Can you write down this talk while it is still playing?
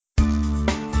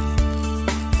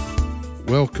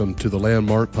Welcome to the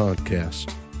Landmark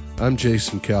Podcast. I'm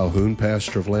Jason Calhoun,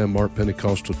 pastor of Landmark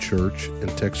Pentecostal Church in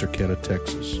Texarkana,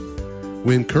 Texas.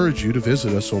 We encourage you to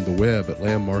visit us on the web at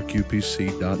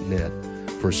landmarkupc.net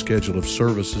for a schedule of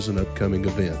services and upcoming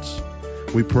events.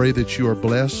 We pray that you are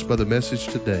blessed by the message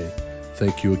today.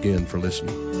 Thank you again for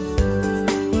listening.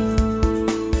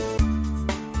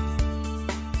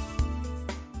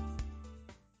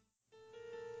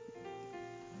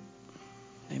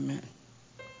 Amen.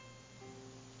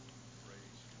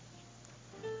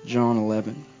 John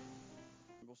 11.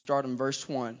 We'll start in verse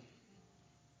 1.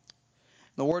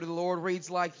 The word of the Lord reads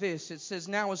like this. It says,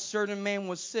 "Now a certain man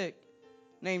was sick,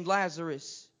 named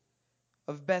Lazarus,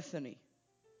 of Bethany,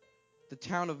 the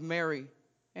town of Mary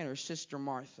and her sister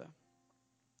Martha.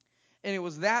 And it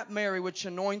was that Mary which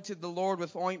anointed the Lord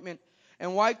with ointment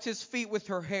and wiped his feet with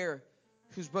her hair,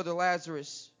 whose brother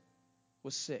Lazarus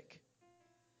was sick.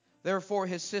 Therefore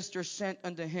his sister sent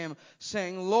unto him,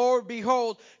 saying, Lord,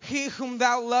 behold, he whom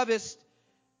thou lovest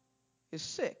is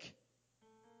sick."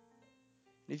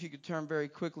 And if you could turn very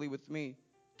quickly with me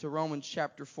to Romans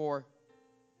chapter 4.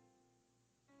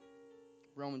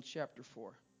 Romans chapter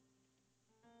 4.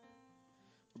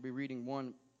 We'll be reading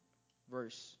one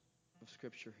verse of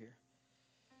Scripture here.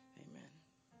 Amen.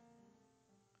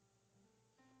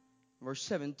 Verse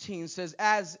 17 says,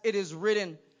 "As it is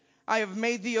written, I have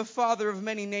made thee a father of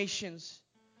many nations,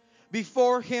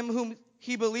 before him whom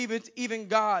he believeth, even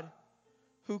God,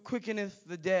 who quickeneth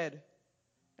the dead,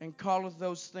 and calleth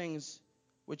those things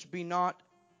which be not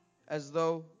as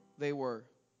though they were."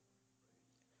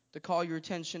 To call your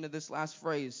attention to this last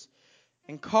phrase,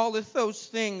 "and calleth those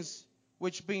things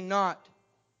which be not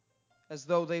as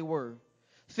though they were."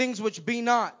 Things which be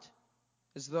not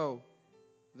as though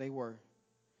they were.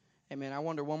 Amen. I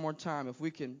wonder one more time if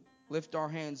we can lift our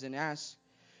hands and ask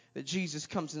that Jesus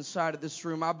comes inside of this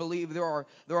room. I believe there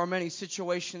are many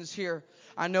situations here.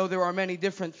 I know there are many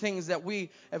different things that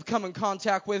we have come in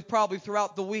contact with probably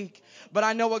throughout the week. But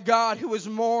I know a God who is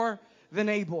more than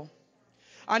able.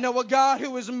 I know a God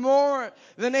who is more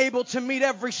than able to meet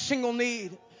every single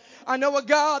need. I know a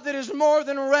God that is more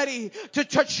than ready to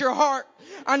touch your heart.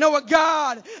 I know a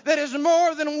God that is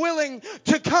more than willing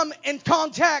to come in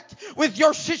contact with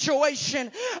your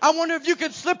situation. I wonder if you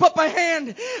could slip up a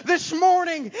hand this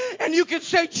morning and you could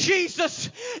say, "Jesus,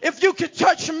 if you could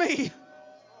touch me.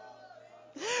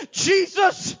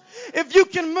 Jesus, if you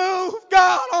can move,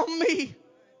 God, on me."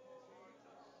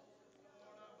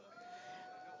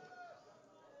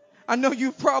 I know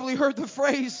you've probably heard the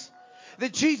phrase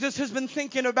that Jesus has been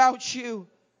thinking about you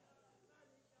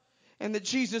and that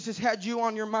Jesus has had you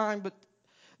on your mind. But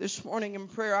this morning in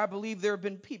prayer, I believe there have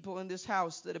been people in this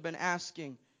house that have been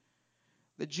asking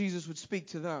that Jesus would speak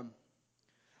to them.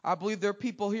 I believe there are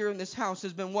people here in this house that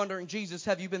have been wondering, "Jesus,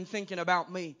 have you been thinking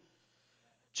about me?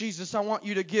 Jesus, I want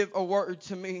you to give a word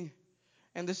to me."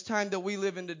 And this time that we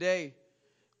live in today,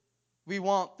 we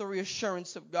want the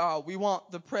reassurance of God. We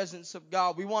want the presence of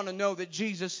God. We want to know that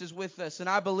Jesus is with us. And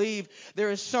I believe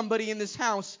there is somebody in this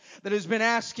house that has been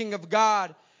asking of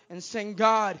God and saying,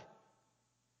 "God,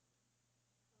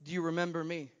 do you remember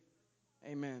me?"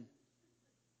 Amen.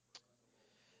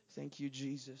 Thank you,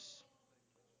 Jesus.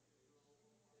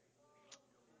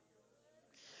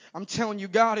 I'm telling you,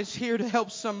 God is here to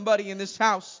help somebody in this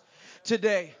house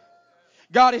today.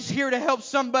 God is here to help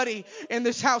somebody in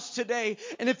this house today.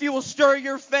 And if you will stir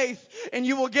your faith and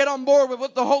you will get on board with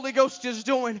what the Holy Ghost is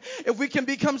doing, if we can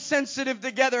become sensitive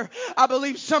together, I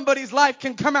believe somebody's life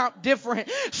can come out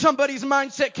different. Somebody's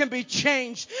mindset can be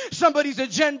changed. Somebody's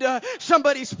agenda,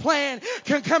 somebody's plan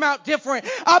can come out different.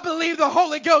 I believe the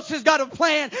Holy Ghost has got a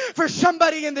plan for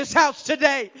somebody in this house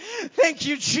today. Thank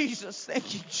you, Jesus.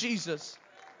 Thank you, Jesus.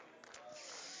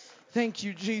 Thank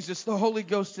you, Jesus. The Holy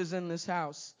Ghost is in this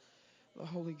house. The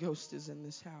Holy Ghost is in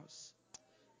this house.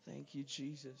 Thank you,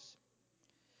 Jesus.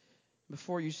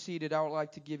 Before you're seated, I would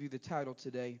like to give you the title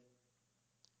today.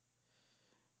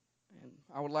 And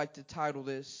I would like to title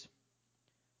this,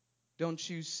 "Don't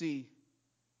You See,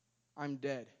 I'm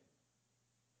Dead."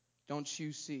 Don't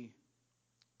you see,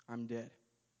 I'm dead.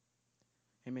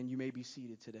 Amen. You may be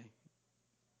seated today.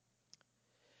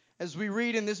 As we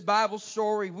read in this Bible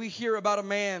story, we hear about a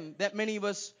man that many of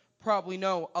us probably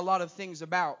know a lot of things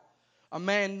about. A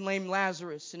man named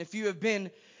Lazarus. And if you have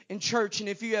been in church and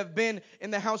if you have been in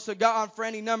the house of God for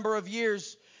any number of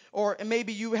years, or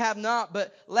maybe you have not,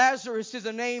 but Lazarus is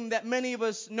a name that many of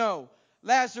us know.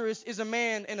 Lazarus is a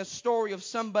man and a story of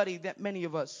somebody that many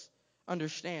of us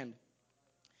understand.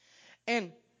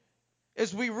 And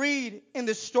as we read in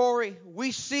this story,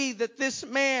 we see that this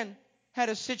man had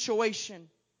a situation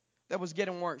that was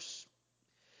getting worse.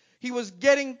 He was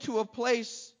getting to a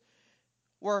place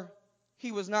where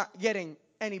he was not getting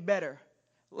any better.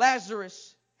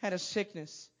 Lazarus had a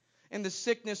sickness, and the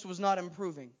sickness was not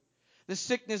improving. The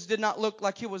sickness did not look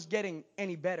like it was getting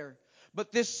any better.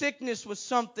 But this sickness was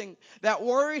something that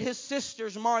worried his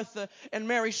sisters, Martha and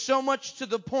Mary, so much to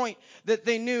the point that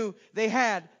they knew they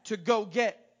had to go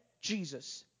get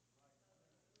Jesus.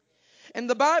 And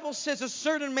the Bible says a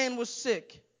certain man was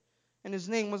sick, and his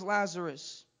name was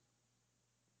Lazarus.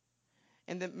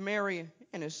 And that Mary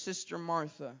and his sister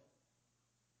Martha.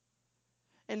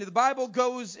 And the Bible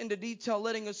goes into detail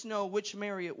letting us know which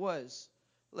Mary it was.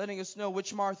 Letting us know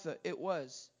which Martha it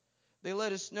was. They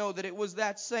let us know that it was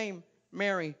that same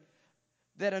Mary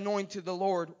that anointed the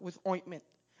Lord with ointment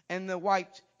and that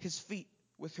wiped his feet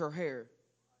with her hair.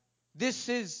 This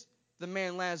is the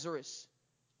man Lazarus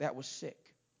that was sick.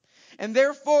 And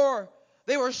therefore,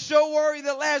 they were so worried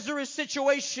that Lazarus'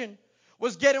 situation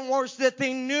was getting worse that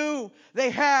they knew they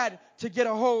had to get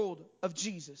a hold of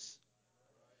Jesus.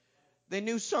 They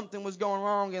knew something was going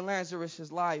wrong in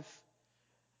Lazarus' life,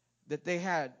 that they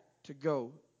had to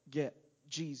go get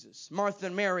Jesus. Martha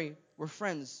and Mary were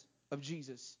friends of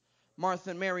Jesus. Martha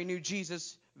and Mary knew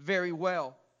Jesus very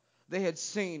well. They had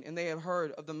seen and they had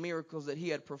heard of the miracles that he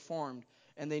had performed,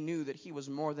 and they knew that he was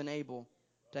more than able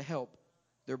to help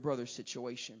their brother's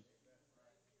situation.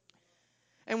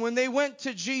 And when they went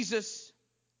to Jesus,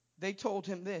 they told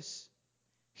him this: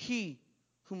 he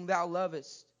whom thou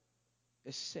lovest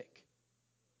is sick.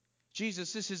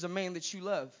 Jesus, this is a man that you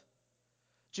love.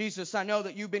 Jesus, I know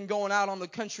that you've been going out on the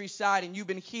countryside and you've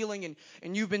been healing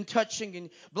and you've been touching, and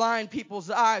blind people's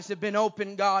eyes have been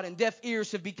opened, God, and deaf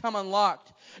ears have become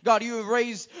unlocked. God, you have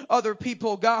raised other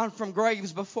people, God, from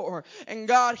graves before. And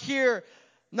God, here,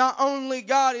 not only,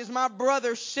 God, is my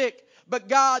brother sick, but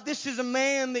God, this is a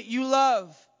man that you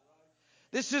love.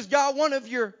 This is, God, one of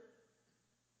your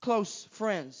close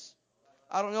friends.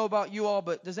 I don't know about you all,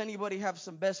 but does anybody have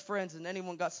some best friends and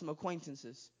anyone got some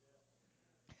acquaintances?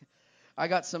 I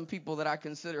got some people that I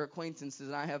consider acquaintances,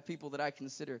 and I have people that I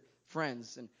consider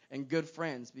friends and good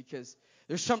friends, because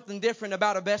there's something different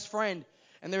about a best friend,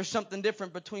 and there's something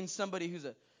different between somebody who's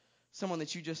someone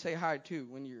that you just say hi to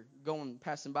when you're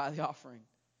passing by the offering.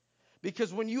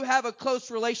 Because when you have a close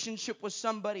relationship with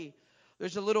somebody,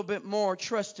 there's a little bit more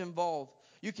trust involved.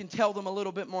 You can tell them a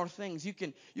little bit more things. You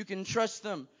can trust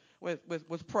them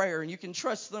with prayer, and you can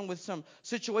trust them with some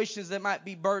situations that might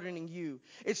be burdening you.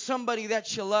 It's somebody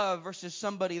that you love versus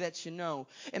somebody that you know.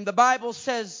 And the Bible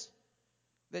says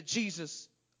that Jesus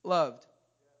loved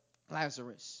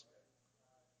Lazarus.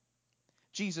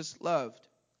 Jesus loved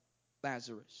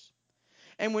Lazarus.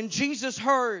 And when Jesus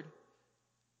heard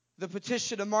the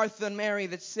petition of Martha and Mary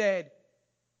that said,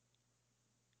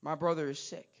 my brother is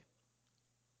sick,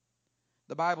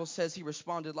 the Bible says he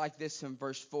responded like this in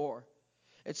verse 4.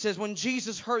 It says, when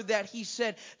Jesus heard that, he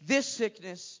said, this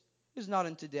sickness is not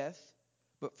unto death,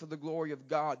 but for the glory of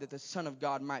God, that the Son of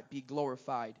God might be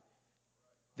glorified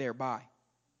thereby.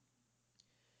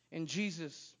 And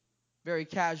Jesus, very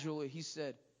casually, he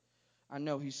said, I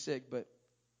know he's sick, but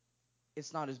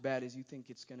it's not as bad as you think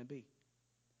it's going to be.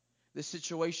 The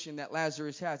situation that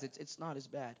Lazarus has, it's not as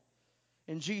bad.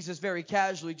 And Jesus very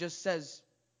casually just says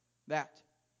that.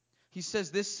 He says,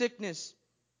 this sickness,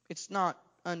 it's not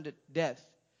unto death.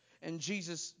 And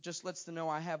Jesus just lets them know,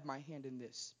 I have my hand in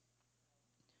this.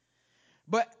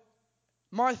 But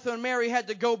Martha and Mary had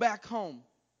to go back home.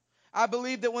 I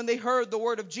believe that when they heard the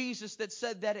word of Jesus that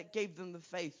said that, it gave them the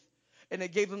faith. And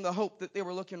it gave them the hope that they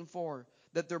were looking for,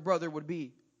 that their brother would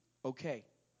be okay.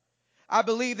 I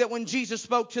believe that when Jesus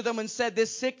spoke to them and said,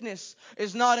 this sickness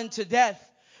is not unto death,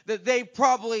 that they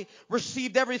probably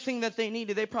received everything that they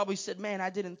needed. They probably said, man, I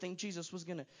didn't think Jesus was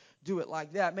going to do it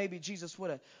like that. Maybe Jesus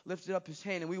would have lifted up his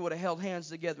hand and we would have held hands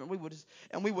together and we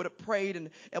would have prayed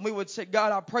and we would say,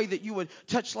 God, I pray that you would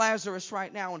touch Lazarus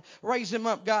right now and raise him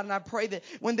up, God. And I pray that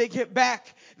when they get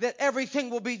back, that everything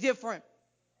will be different.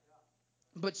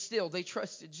 But still, they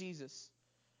trusted Jesus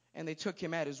and they took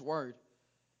him at his word.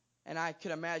 And I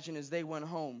could imagine as they went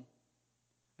home,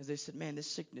 as they said, man, this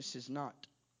sickness is not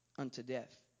unto death.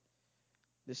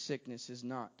 This sickness is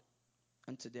not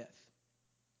unto death.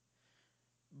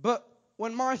 But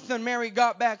when Martha and Mary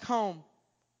got back home,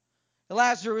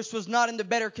 Lazarus was not in the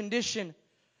better condition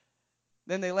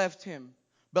than they left him.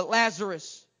 But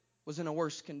Lazarus was in a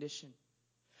worse condition.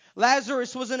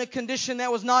 Lazarus was in a condition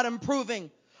that was not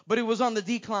improving, but it was on the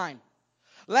decline.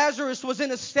 Lazarus was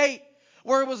in a state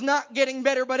where it was not getting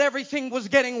better, but everything was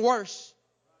getting worse.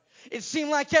 It seemed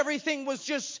like everything was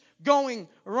just going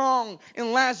wrong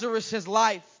in Lazarus'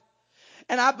 life.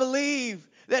 And I believe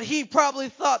that he probably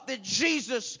thought that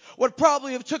Jesus would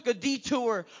probably have took a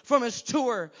detour from his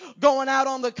tour, going out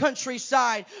on the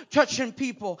countryside, touching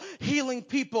people, healing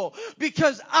people,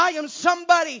 because I am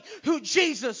somebody who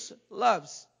Jesus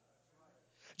loves.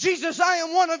 Jesus, I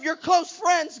am one of your close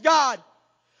friends, God.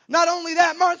 Not only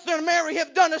that, Martha and Mary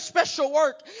have done a special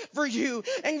work for you.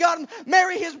 And God,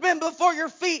 Mary has been before your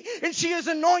feet and she has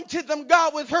anointed them,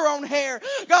 God, with her own hair.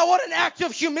 God, what an act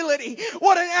of humility.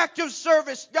 What an act of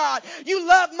service, God. You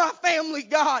love my family,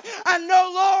 God. I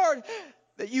know, Lord,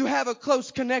 that you have a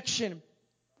close connection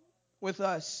with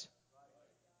us.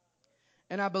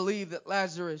 And I believe that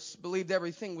Lazarus believed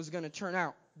everything was going to turn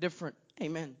out different.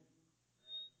 Amen.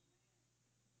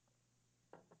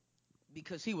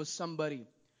 Because he was somebody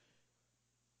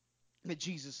that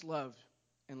Jesus loved,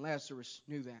 and Lazarus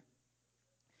knew that.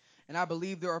 And I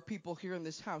believe there are people here in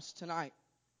this house tonight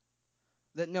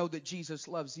that know that Jesus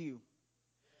loves you.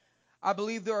 I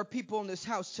believe there are people in this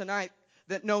house tonight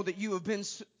that know that you have been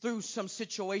through some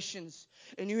situations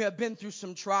and you have been through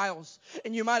some trials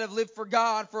and you might have lived for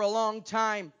God for a long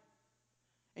time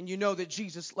and you know that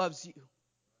Jesus loves you.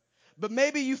 But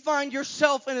maybe you find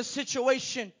yourself in a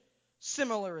situation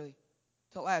similarly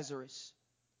to Lazarus.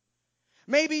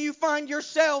 Maybe you find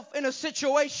yourself in a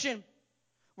situation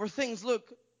where things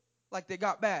look like they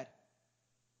got bad.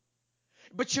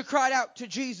 But you cried out to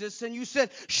Jesus and you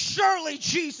said, surely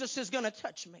Jesus is going to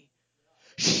touch me.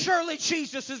 Surely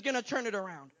Jesus is going to turn it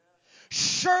around.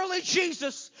 Surely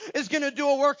Jesus is going to do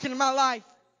a work in my life.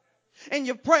 And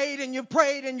you prayed and you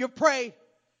prayed and you prayed.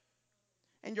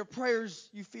 And your prayers,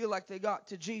 you feel like they got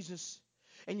to Jesus.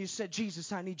 And you said,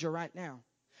 Jesus, I need you right now.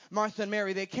 Martha and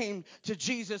Mary, they came to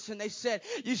Jesus and they said,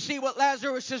 you see what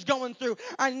Lazarus is going through?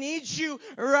 I need you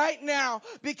right now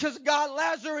because God,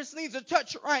 Lazarus needs a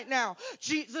touch right now.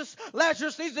 Jesus,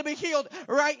 Lazarus needs to be healed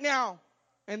right now.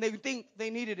 And they think they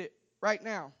needed it right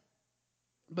now.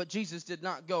 But Jesus did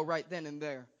not go right then and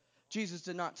there. Jesus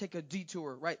did not take a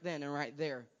detour right then and right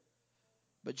there.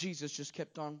 But Jesus just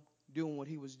kept on doing what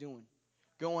he was doing.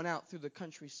 Going out through the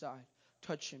countryside,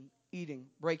 touching, eating,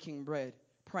 breaking bread,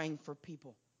 praying for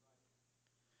people.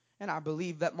 And I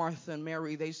believe that Martha and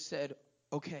Mary, they said,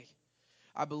 okay.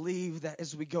 I believe that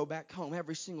as we go back home,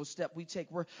 every single step we take,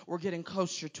 we're getting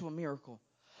closer to a miracle.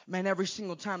 Man, every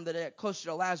single time that I get closer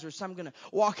to Lazarus, I'm going to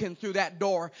walk in through that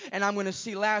door and I'm going to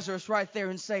see Lazarus right there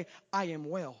and say, I am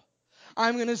well.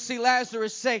 I'm going to see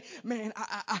Lazarus say, man,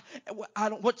 I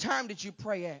don't, what time did you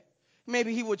pray at?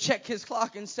 Maybe he would check his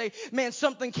clock and say, man,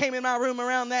 something came in my room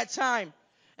around that time.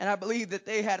 And I believe that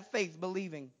they had faith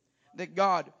believing that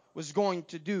God was going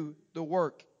to do the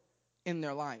work in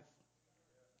their life.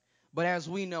 But as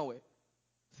we know it,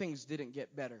 things didn't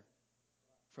get better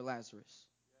for Lazarus.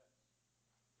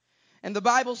 And the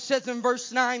Bible says in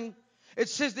verse 9, it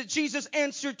says that Jesus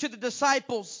answered to the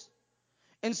disciples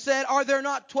and said, are there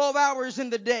not 12 hours in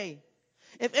the day?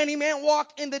 If any man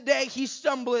walk in the day, he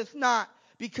stumbleth not,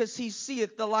 because he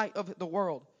seeth the light of the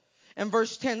world. And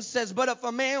verse 10 says, but if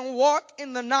a man walk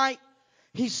in the night,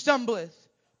 he stumbleth,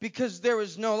 because there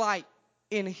is no light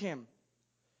in him.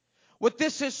 What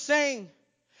this is saying,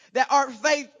 that our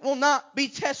faith will not be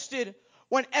tested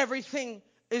when everything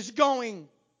is going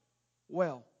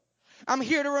well. I'm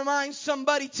here to remind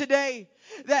somebody today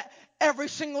that every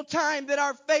single time that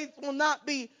our faith will not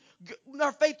be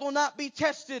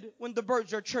tested when the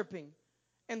birds are chirping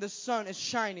and the sun is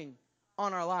shining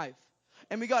on our life.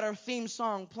 And we got our theme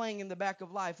song playing in the back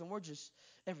of life and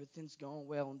everything's going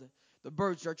well and the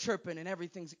birds are chirping and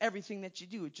everything that you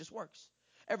do, it just works.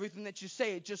 Everything that you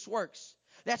say, it just works.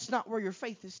 That's not where your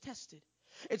faith is tested.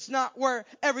 It's not where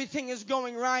everything is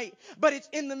going right, but it's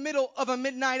in the middle of a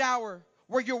midnight hour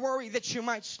where you're worried that you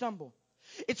might stumble.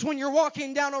 It's when you're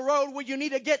walking down a road where you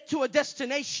need to get to a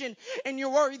destination and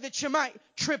you're worried that you might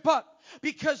trip up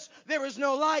because there is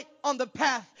no light on the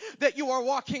path that you are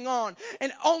walking on.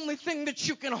 And only thing that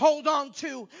you can hold on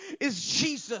to is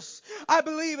Jesus. I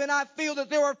believe and I feel that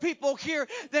there are people here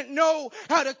that know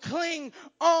how to cling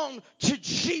on to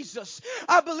Jesus.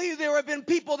 I believe there have been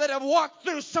people that have walked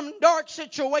through some dark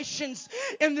situations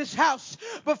in this house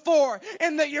before,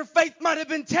 and that your faith might have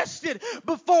been tested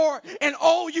before, and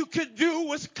all you could do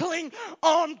was cling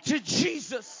on to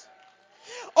Jesus.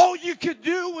 All you could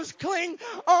do was cling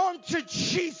on to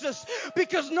Jesus,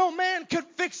 because no man could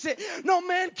fix it. No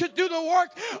man could do the work.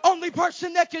 Only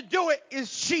person that could do it is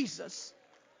Jesus.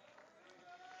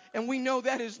 And we know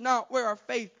that is not where our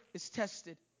faith is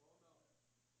tested.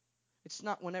 It's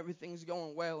not when everything's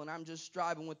going well and I'm just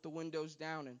driving with the windows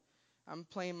down and I'm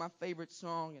playing my favorite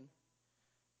song and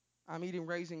I'm eating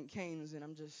Raising Cane's and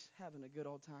I'm just having a good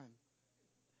old time.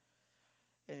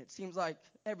 and it seems like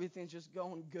everything's just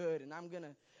going good, and I'm going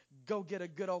to go get a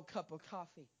good old cup of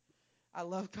coffee. I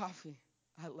love coffee.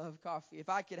 I love coffee. If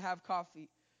I could have coffee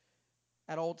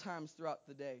at all times throughout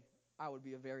the day, I would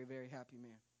be a very, very happy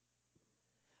man.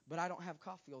 But I don't have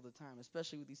coffee all the time,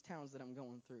 especially with these towns that I'm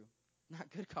going through. Not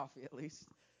good coffee, at least.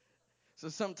 So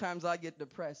sometimes I get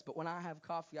depressed, but when I have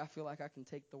coffee, I feel like I can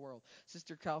take the world.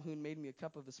 Sister Calhoun made me a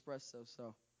cup of espresso,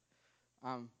 so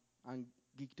I'm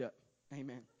geeked up.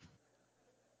 Amen.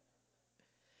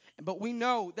 But we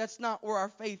know that's not where our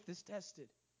faith is tested.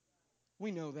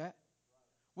 We know that.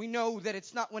 We know that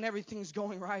it's not when everything's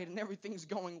going right and everything's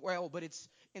going well, but it's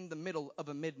in the middle of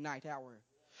a midnight hour.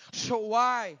 So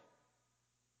why,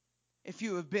 if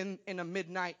you have been in a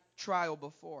midnight trial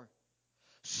before?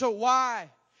 So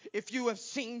why, if you have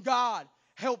seen God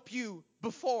help you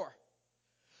before?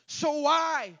 So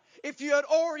why, if you had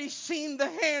already seen the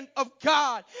hand of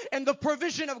God and the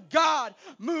provision of God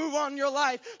move on your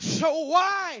life? So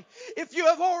why, if you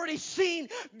have already seen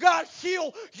God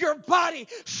heal your body?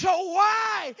 So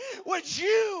why would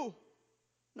you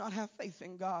not have faith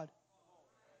in God?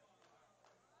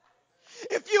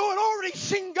 If you had already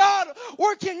seen God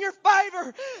work in your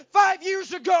favor 5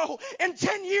 years ago and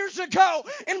 10 years ago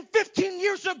and 15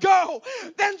 years ago,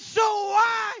 then so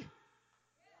why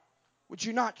would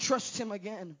you not trust Him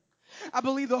again? I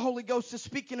believe the Holy Ghost is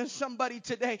speaking to somebody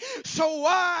today. So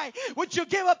why would you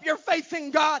give up your faith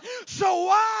in God? So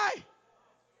why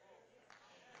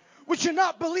would you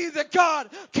not believe that God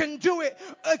can do it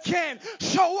again?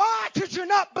 So why could you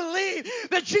not believe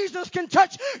that Jesus can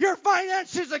touch your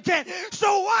finances again?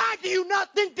 So why do you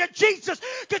not think that Jesus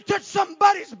could touch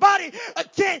somebody's body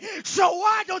again? So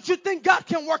why don't you think God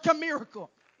can work a miracle?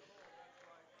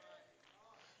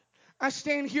 I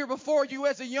stand here before you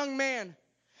as a young man,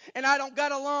 and I don't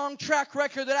got a long track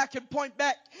record that I can point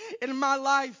back in my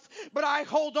life, but I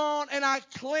hold on and I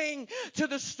cling to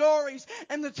the stories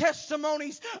and the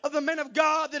testimonies of the men of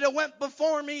God that have went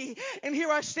before me. And here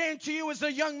I stand to you as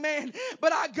a young man,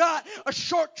 but I got a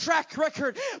short track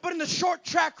record. But in the short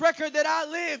track record that I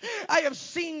live, I have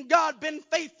seen God been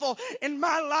faithful in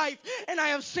my life, and I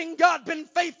have seen God been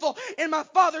faithful in my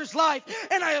father's life,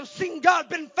 and I have seen God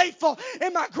been faithful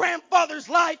in my grandfather's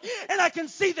life, and I can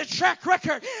see the track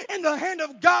record in the hand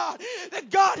of God, that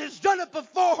God has done it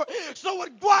before. So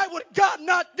why would God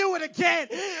not do it again?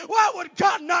 Why would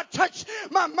God not touch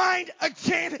my mind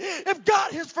again? If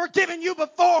God has forgiven you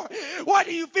before, why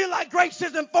do you feel like grace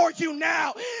isn't for you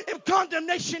now? If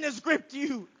condemnation has gripped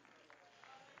you,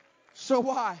 so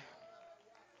why?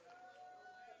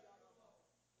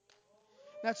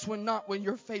 That's when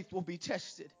your faith will be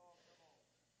tested.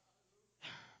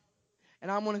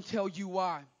 And I'm going to tell you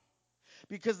why.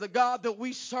 Because the God that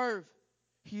we serve,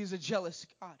 He is a jealous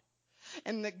God.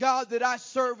 And the God that I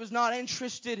serve is not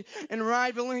interested in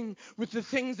rivaling with the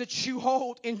things that you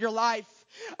hold in your life.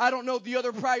 I don't know the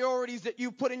other priorities that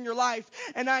you put in your life,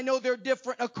 and I know they're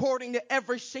different according to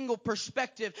every single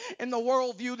perspective in the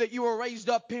worldview that you were raised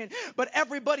up in. But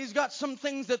everybody's got some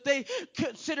things that they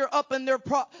consider up in their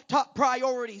top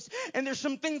priorities, and there's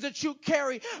some things that you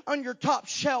carry on your top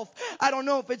shelf. I don't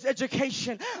know if it's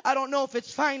education. I don't know if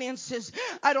it's finances.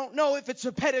 I don't know if it's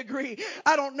a pedigree.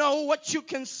 I don't know what you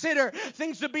consider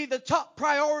things to be the top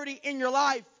priority in your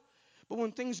life. But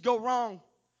when things go wrong,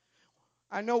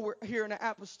 I know we're here in an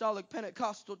apostolic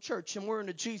Pentecostal church and we're in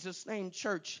a Jesus name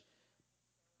church.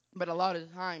 But a lot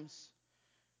of times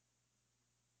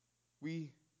we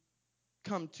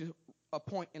come to a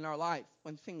point in our life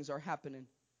when things are happening.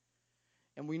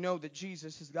 And we know that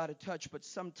Jesus has got to touch, but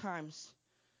sometimes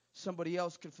somebody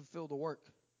else can fulfill the work.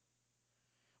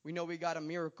 We know we got a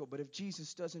miracle, but if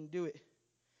Jesus doesn't do it,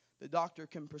 the doctor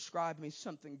can prescribe me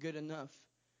something good enough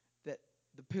that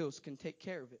the pills can take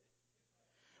care of it.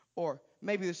 Or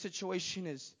maybe the situation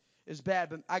is bad,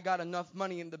 but I got enough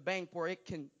money in the bank where it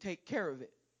can take care of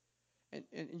it.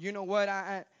 And you know what?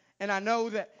 I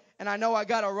know I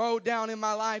got a road down in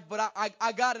my life, but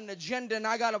I got an agenda and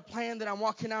I got a plan that I'm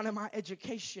walking out in my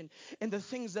education. And the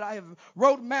things that I have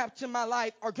road mapped in my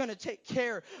life are going to take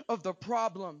care of the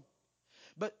problem.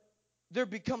 But there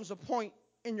becomes a point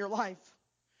in your life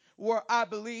where I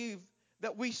believe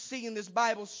that we see in this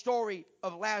Bible story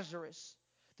of Lazarus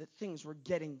that things were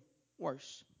getting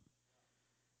worse.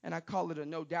 And I call it a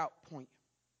no doubt point.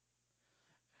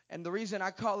 And the reason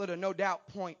I call it a no doubt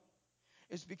point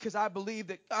is because I believe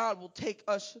that God will take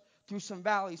us through some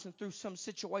valleys and through some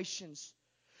situations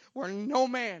where no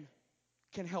man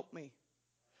can help me,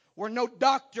 where no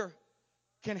doctor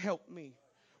can help me,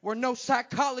 where no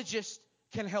psychologist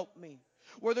can help me,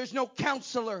 where there's no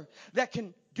counselor that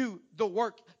can do the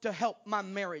work to help my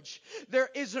marriage. There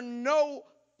is no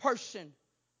person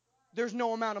There's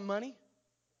no amount of money.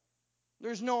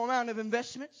 There's no amount of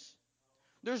investments.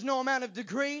 There's no amount of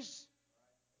degrees.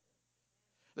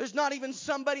 There's not even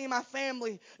somebody in my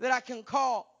family that I can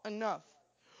call enough.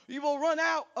 You will run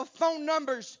out of phone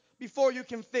numbers before you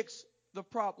can fix the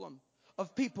problem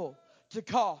of people to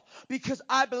call. Because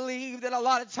I believe that a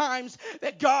lot of times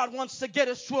that God wants to get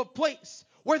us to a place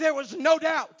where there was no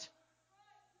doubt.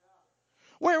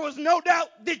 Where there was no doubt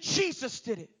that Jesus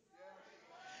did it.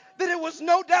 That it was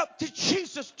no doubt that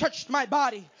Jesus touched my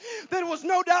body. That it was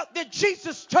no doubt that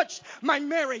Jesus touched my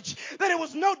marriage. That it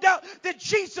was no doubt that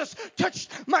Jesus touched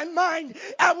my mind.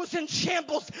 I was in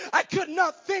shambles. I could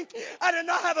not think. I did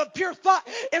not have a pure thought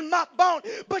in my bone.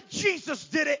 But Jesus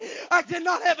did it. I did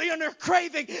not have a inner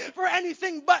craving for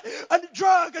anything but a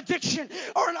drug addiction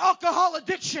or an alcohol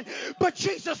addiction. But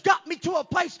Jesus got me to a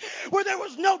place where there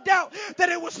was no doubt that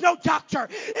it was no doctor.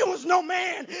 It was no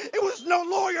man. It was no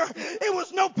lawyer. It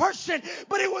was no person.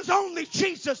 But it was only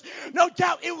Jesus. No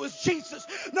doubt it was Jesus.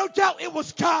 No doubt it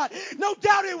was God. No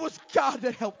doubt it was God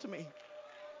that helped me.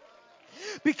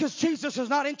 Because Jesus is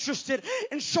not interested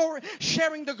in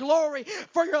sharing the glory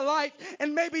for your life.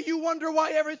 And maybe you wonder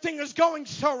why everything is going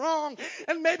so wrong.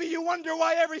 And maybe you wonder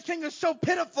why everything is so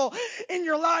pitiful in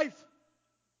your life.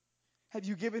 Have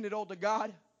you given it all to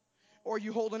God? Or are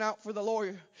you holding out for the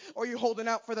lawyer? Or are you holding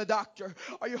out for the doctor?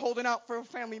 Are you holding out for a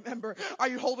family member? Are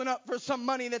you holding up for some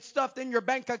money that's stuffed in your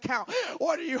bank account?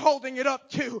 What are you holding it up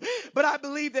to? But I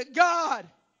believe that God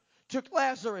took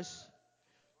Lazarus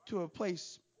to a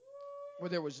place where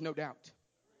there was no doubt.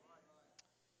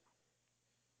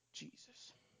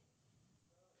 Jesus.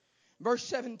 Verse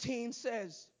 17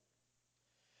 says,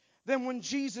 then when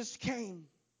Jesus came,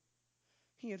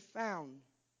 he had found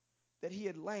that he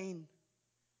had lain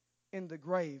in the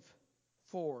grave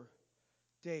 4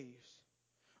 days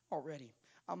already.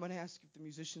 I'm going to ask if the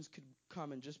musicians could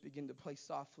come and just begin to play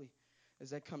softly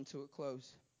as I come to a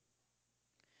close.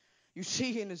 You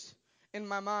see, in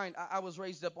my mind, I was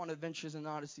raised up on Adventures in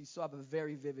Odyssey, so I have a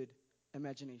very vivid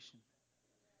imagination.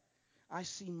 I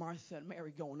see Martha and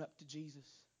Mary going up to Jesus.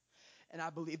 And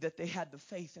I believe that they had the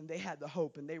faith and they had the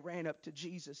hope, and they ran up to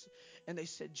Jesus and they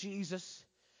said, Jesus,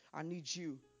 I need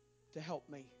you to help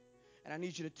me. And I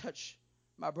need you to touch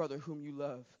my brother whom you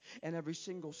love. And every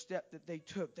single step that they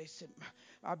took, they said,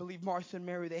 I believe Martha and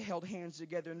Mary, they held hands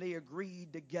together and they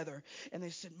agreed together. And they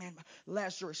said, man,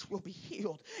 Lazarus will be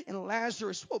healed and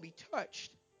Lazarus will be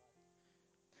touched.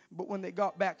 But when they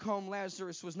got back home,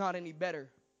 Lazarus was not any better.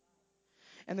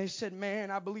 And they said, man,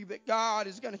 I believe that God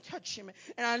is going to touch him.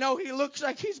 And I know he looks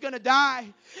like he's going to die.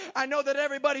 I know that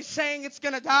everybody's saying it's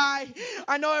going to die.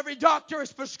 I know every doctor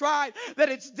has prescribed that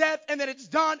it's death and that it's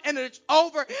done and that it's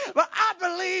over. But I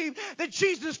believe that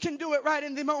Jesus can do it right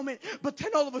in the moment. But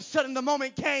then all of a sudden the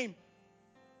moment came.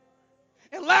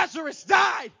 And Lazarus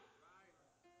died.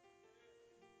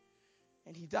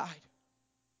 And he died.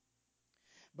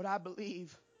 But I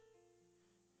believe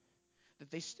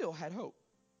that they still had hope.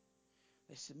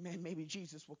 They said, man, maybe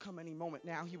Jesus will come any moment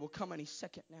now. He will come any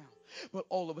second now. But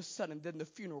all of a sudden, then the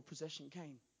funeral procession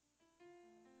came.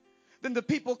 Then the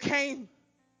people came.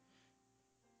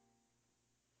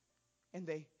 And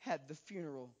they had the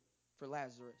funeral for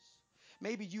Lazarus.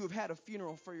 Maybe you have had a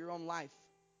funeral for your own life.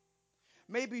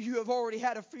 Maybe you have already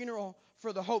had a funeral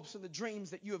for the hopes and the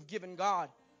dreams that you have given God,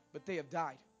 but they have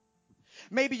died.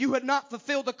 Maybe you had not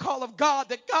fulfilled the call of God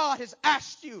that God has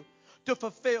asked you to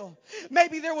fulfill.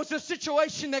 Maybe there was a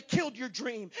situation that killed your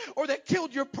dream, or that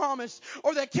killed your promise,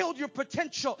 or that killed your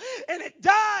potential, and it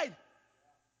died.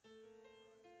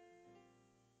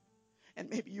 And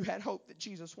maybe you had hope that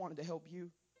Jesus wanted to help you,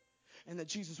 and that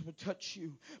Jesus would touch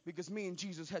you, because me and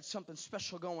Jesus had something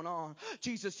special going on.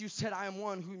 Jesus, you said, I am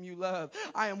one whom you love.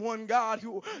 I am one God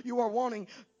who you are wanting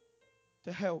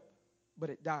to help,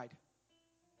 but it died.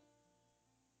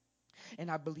 And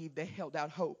I believe they held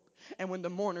out hope. And when the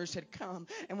mourners had come,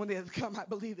 and when they had come, I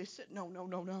believe they said, no, no,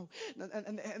 no, no.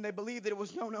 And they believed that it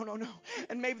was no, no, no, no.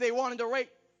 And maybe they wanted to wait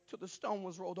till the stone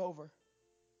was rolled over,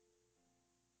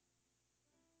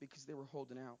 because they were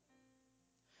holding out.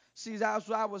 See, as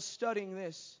I was studying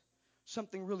this,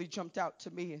 something really jumped out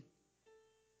to me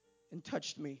and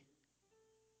touched me.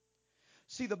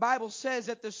 See, the Bible says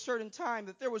at this certain time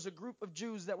that there was a group of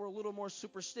Jews that were a little more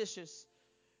superstitious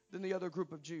than the other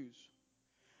group of Jews.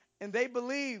 And they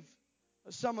believed,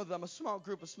 some of them, a small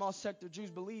group, a small sect of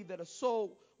Jews believed that a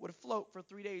soul would float for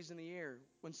 3 days in the air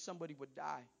when somebody would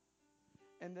die.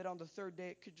 And that on the third day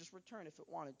it could just return if it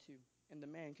wanted to. And the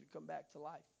man could come back to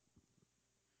life.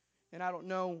 And I don't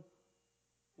know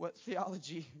what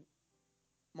theology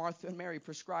Martha and Mary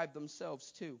prescribed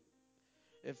themselves to.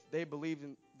 If they believed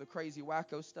in the crazy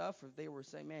wacko stuff, or if they were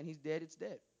saying, man, he's dead, it's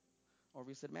dead. Or if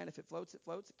he said, man, if it floats, it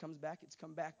floats. It comes back, it's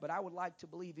come back. But I would like to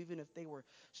believe, even if they were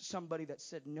somebody that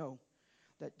said no,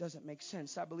 that doesn't make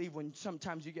sense. I believe when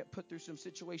sometimes you get put through some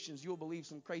situations, you'll believe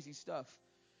some crazy stuff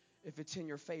if it's in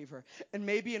your favor. And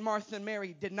maybe in Martha and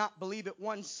Mary did not believe it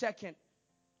 1 second.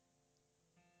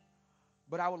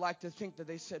 But I would like to think that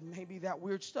they said, maybe that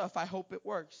weird stuff, I hope it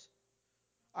works.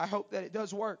 I hope that it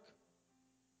does work.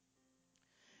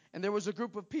 And there was a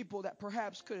group of people that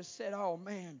perhaps could have said, oh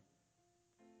man,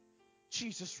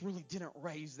 Jesus really didn't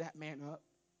raise that man up.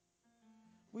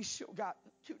 We still got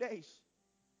 2 days.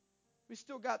 We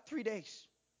still got 3 days.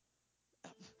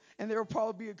 And there will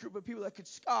probably be a group of people that could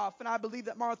scoff. And I believe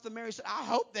that Martha and Mary said, I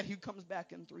hope that he comes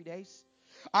back in 3 days.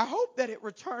 I hope that it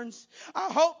returns. I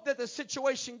hope that the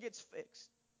situation gets fixed.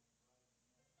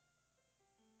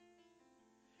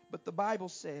 But the Bible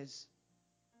says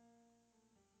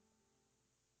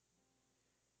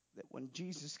that when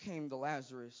Jesus came to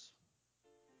Lazarus,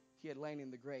 he had lain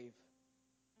in the grave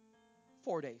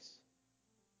 4 days.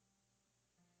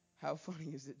 How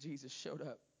funny is it Jesus showed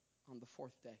up on the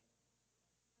 4th day?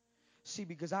 See,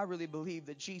 because I really believe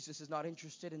that Jesus is not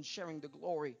interested in sharing the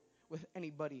glory with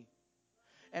anybody.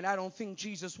 And I don't think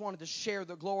Jesus wanted to share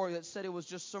the glory that said it was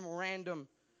just some random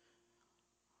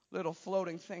little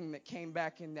floating thing that came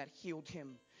back and that healed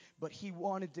him. But he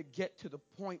wanted to get to the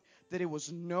point that it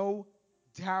was no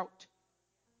doubt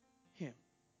him.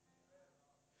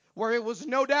 Where it was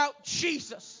no doubt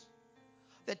Jesus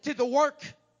that did the work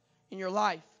in your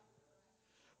life.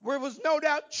 Where it was no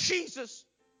doubt Jesus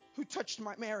who touched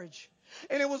my marriage.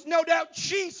 And it was no doubt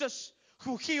Jesus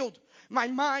who healed my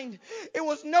mind. It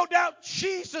was no doubt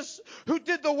Jesus who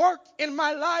did the work in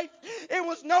my life. It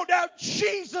was no doubt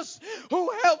Jesus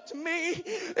who helped me.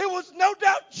 It was no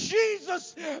doubt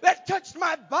Jesus that touched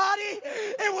my body.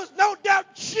 It was no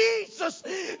doubt Jesus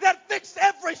that fixed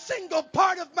every single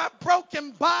part of my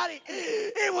broken body.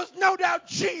 It was no doubt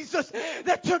Jesus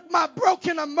that took my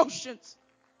broken emotions.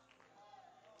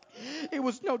 It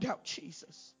was no doubt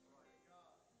Jesus.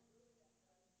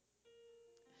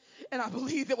 And I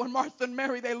believe that when Martha and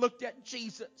Mary, they looked at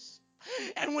Jesus.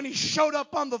 And when he showed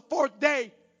up on the 4th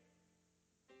day,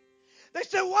 they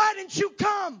said, why didn't you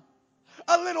come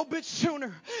a little bit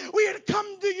sooner? We had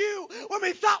come to you when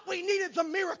we thought we needed the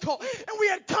miracle. And we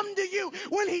had come to you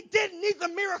when he didn't need the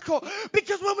miracle.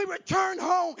 Because when we returned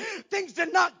home, things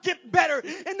did not get better.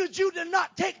 And that you did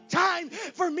not take time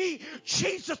for me,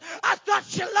 Jesus. I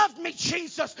thought you loved me,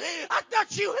 Jesus. I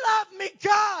thought you loved me,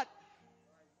 God.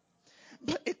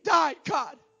 But it died,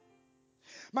 God.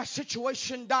 My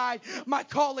situation died. My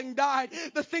calling died.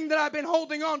 The thing that I've been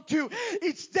holding on to,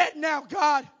 it's dead now,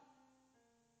 God.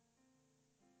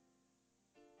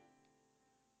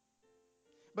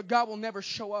 But God will never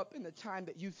show up in the time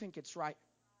that you think it's right.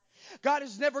 God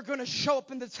is never going to show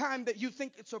up in the time that you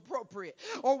think it's appropriate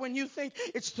or when you think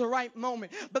it's the right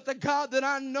moment. But the God that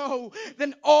I know,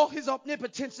 then all his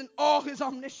omnipotence and all his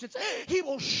omniscience, he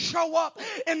will show up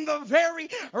in the very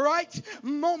right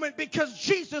moment, because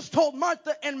Jesus told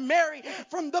Martha and Mary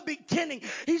from the beginning,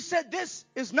 he said, this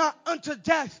is not unto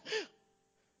death.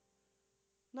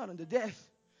 Not unto death.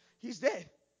 He's dead.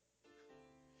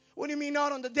 What do you mean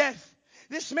not unto death?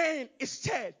 This man is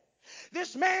dead.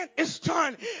 This man is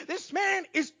done. This man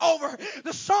is over.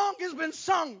 The song has been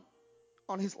sung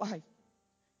on his life.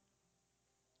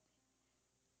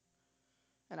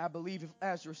 And I believe if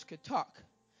Lazarus could talk,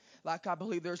 like I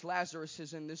believe there's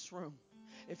Lazaruses in this room,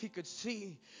 if he could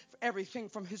see everything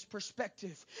from his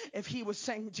perspective, if he was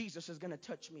saying, Jesus is going to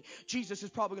touch me, Jesus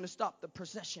is probably going to stop the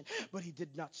procession, but he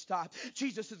did not stop.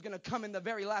 Jesus is going to come in the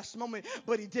very last moment,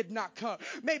 but he did not come.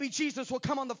 Maybe Jesus will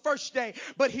come on the 1st day,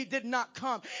 but he did not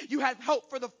come. You had hope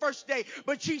for the 1st day,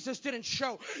 but Jesus didn't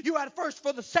show. You had first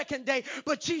for the 2nd day,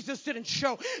 but Jesus didn't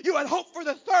show. You had hope for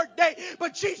the 3rd day,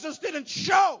 but Jesus didn't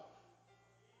show.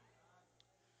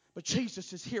 But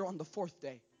Jesus is here on the 4th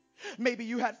day. Maybe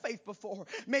you had faith before.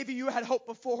 Maybe you had hope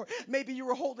before. Maybe you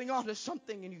were holding on to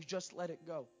something and you just let it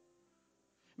go.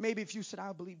 Maybe if you said,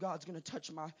 I believe God's going to touch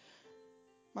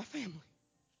my family.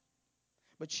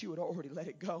 But you had already let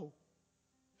it go.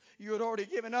 You had already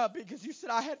given up because you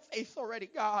said, I had faith already,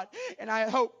 God. And I had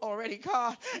hope already,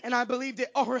 God. And I believed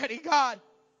it already, God.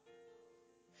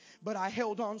 But I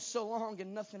held on so long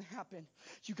and nothing happened.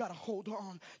 You got to hold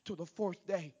on to the 4th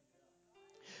day.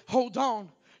 Hold on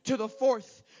to the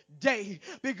 4th day,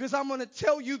 because I'm going to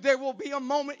tell you there will be a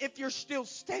moment, if you're still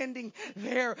standing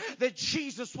there, that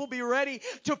Jesus will be ready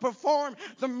to perform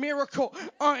the miracle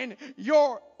in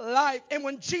your life. And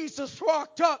when Jesus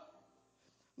walked up,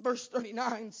 verse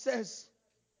 39 says,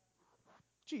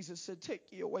 Jesus said,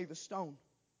 take ye away the stone.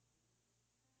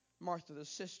 Martha, the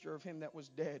sister of him that was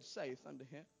dead, saith unto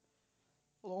him,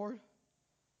 Lord,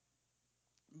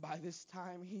 by this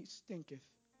time he stinketh,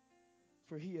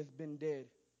 for he hath been dead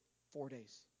 4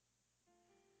 days.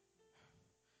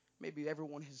 Maybe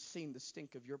everyone has seen the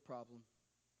stink of your problem.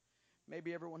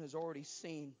 Maybe everyone has already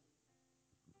seen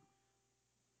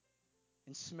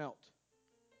and smelt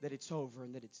that it's over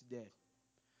and that it's dead.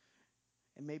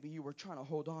 And maybe you were trying to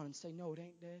hold on and say, no, it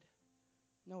ain't dead.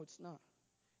 No, it's not.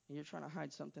 And you're trying to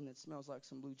hide something that smells like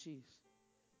some blue cheese.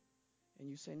 And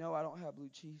you say, no, I don't have blue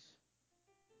cheese.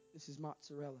 This is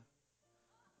mozzarella.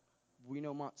 We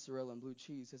know mozzarella and blue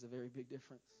cheese has a very big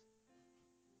difference.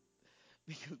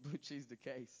 Because blue cheese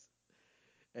decays.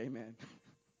 Amen.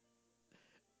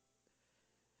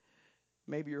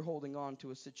 Maybe you're holding on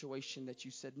to a situation that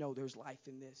you said, no, there's life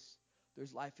in this.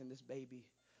 There's life in this baby.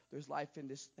 There's life in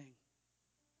this thing.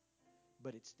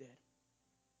 But it's dead.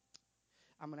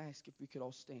 I'm going to ask if we could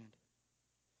all stand.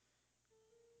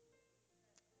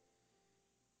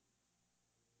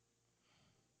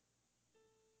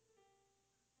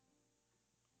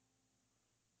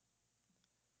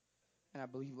 And I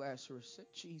believe Lazarus said,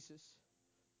 Jesus,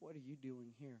 what are you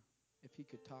doing here? If he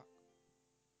could talk.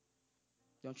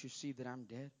 Don't you see that I'm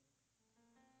dead?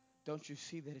 Don't you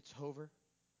see that it's over?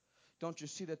 Don't you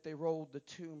see that they rolled the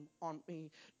tomb on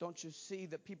me? Don't you see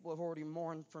that people have already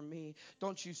mourned for me?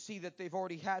 Don't you see that they've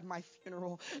already had my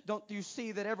funeral? Don't you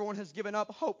see that everyone has given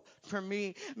up hope for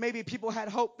me? Maybe people had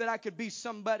hope that I could be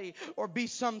somebody or be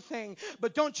something.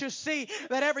 But don't you see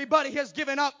that everybody has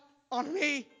given up on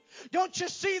me? Don't you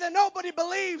see that nobody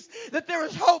believes that there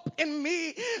is hope in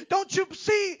me? Don't you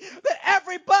see that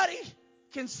everybody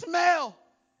can smell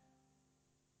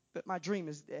that my dream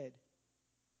is dead?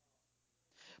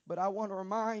 But I want to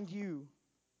remind you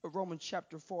of Romans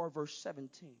chapter 4, verse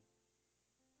 17.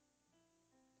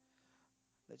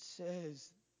 That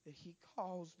says that he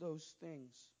calls those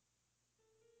things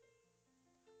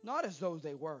not as though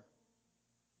they were.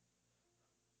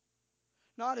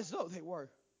 Not as though they were.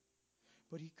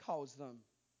 But he calls them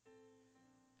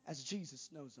as Jesus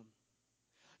knows them.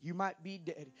 You might be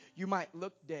dead. You might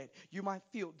look dead. You might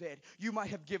feel dead. You might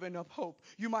have given up hope.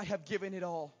 You might have given it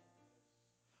all.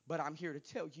 But I'm here to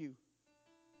tell you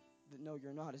that no,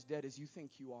 you're not as dead as you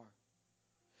think you are.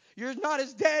 You're not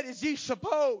as dead as ye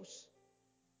suppose.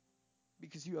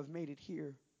 Because you have made it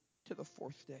here to the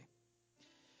 4th day.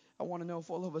 I want to know if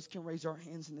all of us can raise our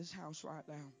hands in this house right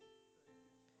now.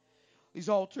 These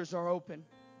altars are open.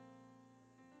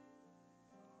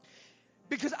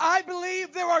 Because I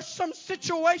believe there are some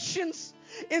situations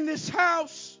in this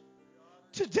house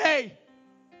today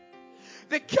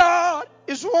that God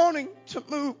is wanting to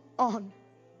move on.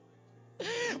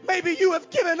 Maybe you have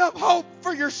given up hope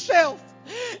for yourself.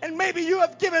 And maybe you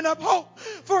have given up hope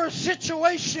for a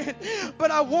situation.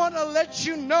 But I want to let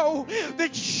you know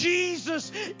that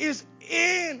Jesus is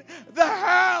in the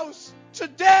house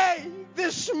today,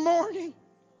 this morning.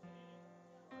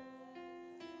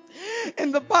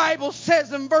 And the Bible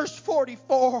says in verse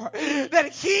 44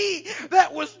 that he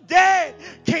that was dead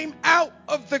came out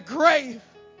of the grave.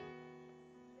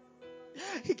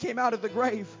 He came out of the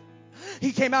grave.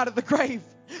 He came out of the grave.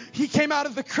 He came out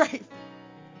of the grave.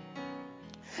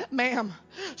 Ma'am,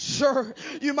 sir,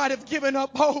 you might have given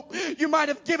up hope. You might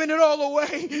have given it all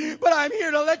away. But I'm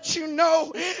here to let you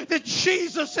know that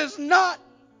Jesus has not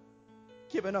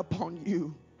given up on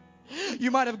you.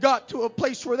 You might have got to a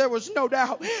place where there was no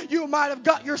doubt. You might have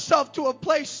got yourself to a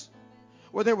place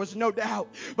where there was no doubt.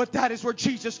 But that is where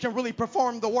Jesus can really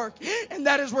perform the work. And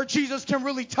that is where Jesus can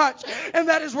really touch. And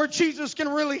that is where Jesus can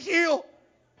really heal.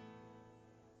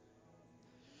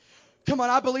 Come on,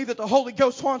 I believe that the Holy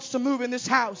Ghost wants to move in this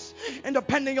house. And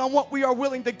depending on what we are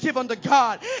willing to give unto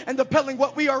God, and depending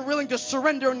what we are willing to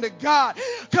surrender unto God.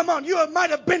 Come on, you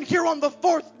might have been here on the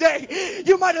 4th day.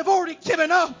 You might have already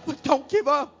given up, but don't give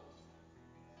up.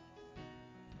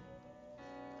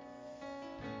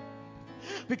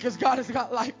 Because God has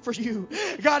got life for you.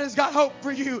 God has got hope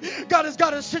for you. God has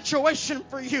got a situation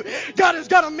for you. God has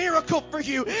got a miracle for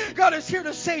you. God is here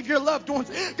to save your loved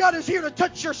ones. God is here to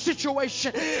touch your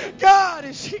situation. God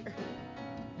is here.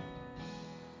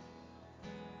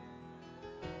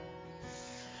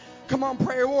 Come on,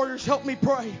 prayer warriors, help me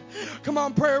pray. Come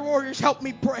on, prayer warriors, help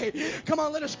me pray. Come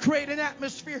on, let us create an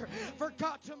atmosphere for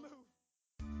God to move.